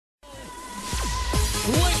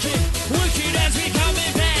Wicked, wicked as we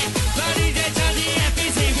coming back. Bloody dead to the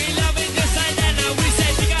Efeeze. We love it just like that. Now we say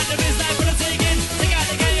we got the biz life for the taking. They got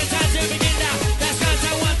to get your time to begin now. That's cause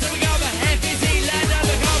I want to recover. Efeeze, land on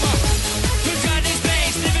the cover. Good try this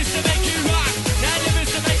bass, limits to make you rock. Now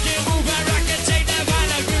limits to make you move and rock and take that vibe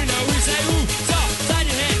like Bruno. We say ooh, so side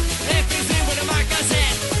your head. Efeeze with the mic I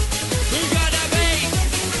said. We got that bass,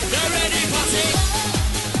 they're ready posse.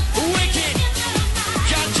 Wicked,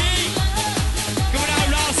 John G. Coming out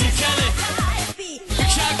Rossi, Kelly. Big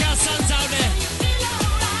shout out sons out there.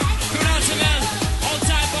 Coming out to them. All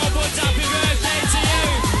time boys, happy birthday to you.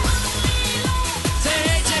 Say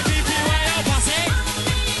HJPP way up, posse.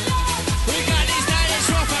 We got these 90s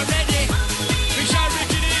rough and ready. Big shout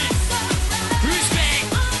Ricky D. Respect.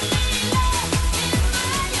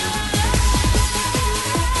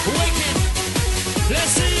 Wicked.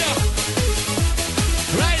 Let's see ya.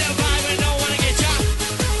 Right up high, we don't wanna get ya.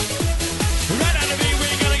 Right on the beat, we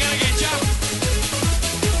gonna get ya.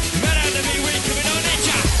 Right on the beat, we coming on at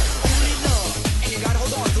ya. Only love, and you gotta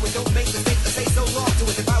hold on to it. Don't make mistakes to say so long to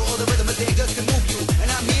it. The power of the rhythm is there just to move you.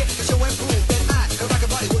 And I'm here to show and prove that I can rock a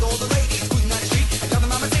body with all the ladies. Cruising down the street, and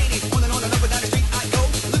driving my Mercedes. On and up and down the street I go,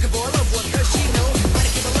 looking for a loved one, cause she knows how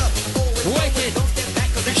to give a love. Always, Wicked. don't step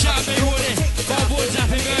back, cause Big shout out, Big Woody. Bob Woods,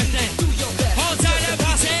 happy birthday. do your best. Hold tight there,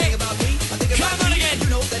 posse. Think about me, I think Come about on you. again. You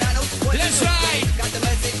know that I know what Let's you know. ride. Got the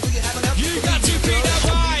message, do you have enough? You got to be that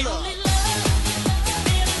vibe.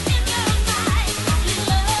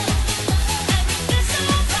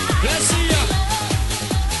 Let's see ya.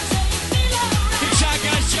 Big shout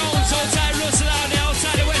out Jones, hold tight Russell out there, hold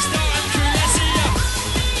tight the West Norton crew. Let's see ya.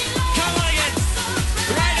 Come on again.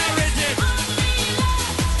 Right now, Richard.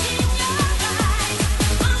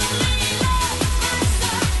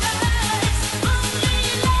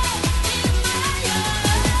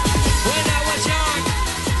 When I was young,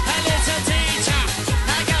 a little teacher,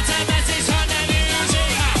 I got a message from the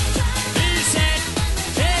music. He said,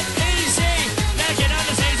 "It's easy. Now get on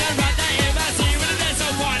the stage and run that MIC with a dance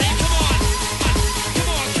on party. Come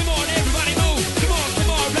on, come on, everybody move. Come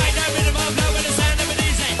on, right now rhythm of love with the sound of it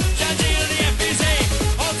easy. John G and the Efeeze,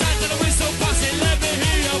 all time to the whistle posse. Let me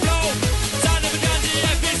hear you blow. Sound of a John G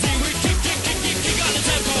Efeeze, we kick on the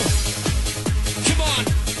tempo. Come on,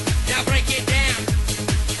 now break it down.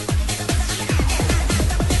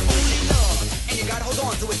 Only love, and you gotta hold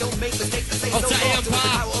on to it. Don't make mistakes to say so All tight long to it. The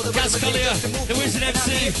power of Empire, the Gas rhythm is Collier, there just to move the you. Wizard And I'm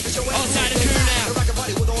MC, here to show and all prove tight the that crew I now. can rock a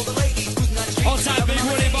body with all the ladies. Cruising down the street, All time Big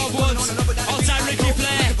Woody, Bob Woods, all time Ricky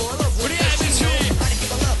Flair, with the atmosphere.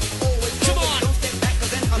 Come on,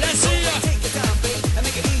 let's see ya.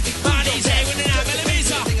 Man, easy with the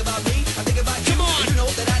millimeter. Come on,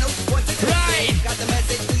 right.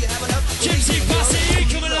 Gypsy Posse, you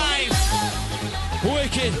come alive.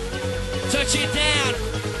 Wicked, touch it down,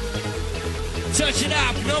 touch it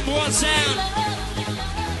up, #1 sound.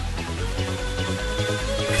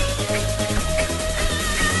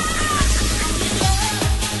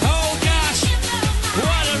 Oh gosh,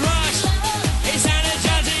 what a rush. It's Anna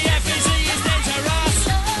John G Efeeze, it's dangerous.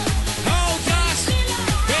 Oh gosh,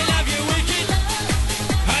 we love you wicked.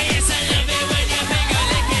 Oh yes, I love it when your finger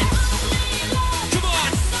licking. Come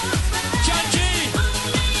on, John G,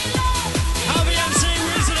 LVMC,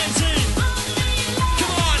 Wizard MC.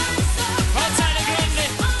 Come on, all time the Grundy,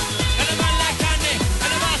 and the man like Candy,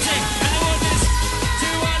 and the Marty, and the Woodies. Do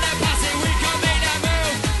all that posse, we can make that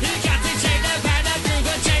move. You got to change that band and groove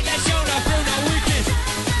and change that shoulder. Bruno, wicked,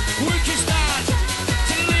 wicked stars.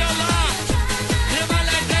 To the Leon Lar, and the man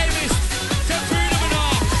like Davis, to Freedom and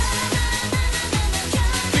all.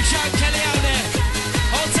 Big shout Kelly out there.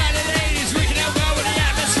 All time the ladies, we can help out with the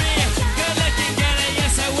atmosphere. Good looking girl, and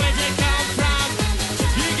yes, where'd you come from?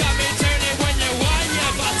 You got me turning when you want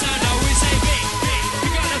your butter. Now we say big, you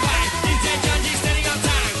got the vibe. DJ John G standing on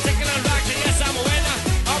time. Taking on rock, and yes, I'm a winner.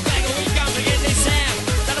 I'm black, and we come to get this sound.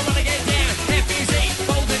 I don't wanna get down. Efeeze,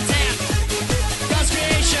 Bolden Town. God's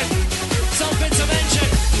creation, something to mention.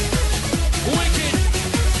 Wicked,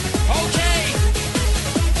 okay.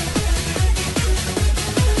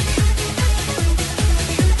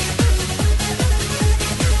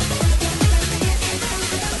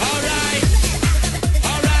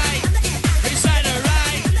 Alright, inside the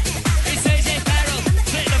right, it's AJ Farrell,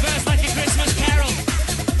 split the verse like a Christmas carol.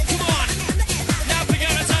 Come on, now pick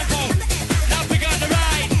out the tempo, now pick out the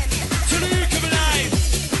ride, till you come alive.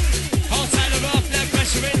 All time the rough, no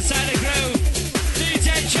pressure inside the groove. DJ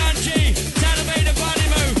John G, tell them make the body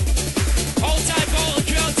move. All time Bolton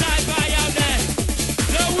crew, all time by out there.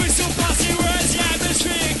 No whistle posse, where's the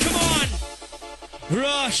atmosphere? Come on,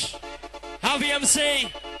 Rush, LVMC.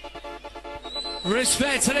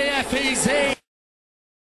 Respect to the Efeeze.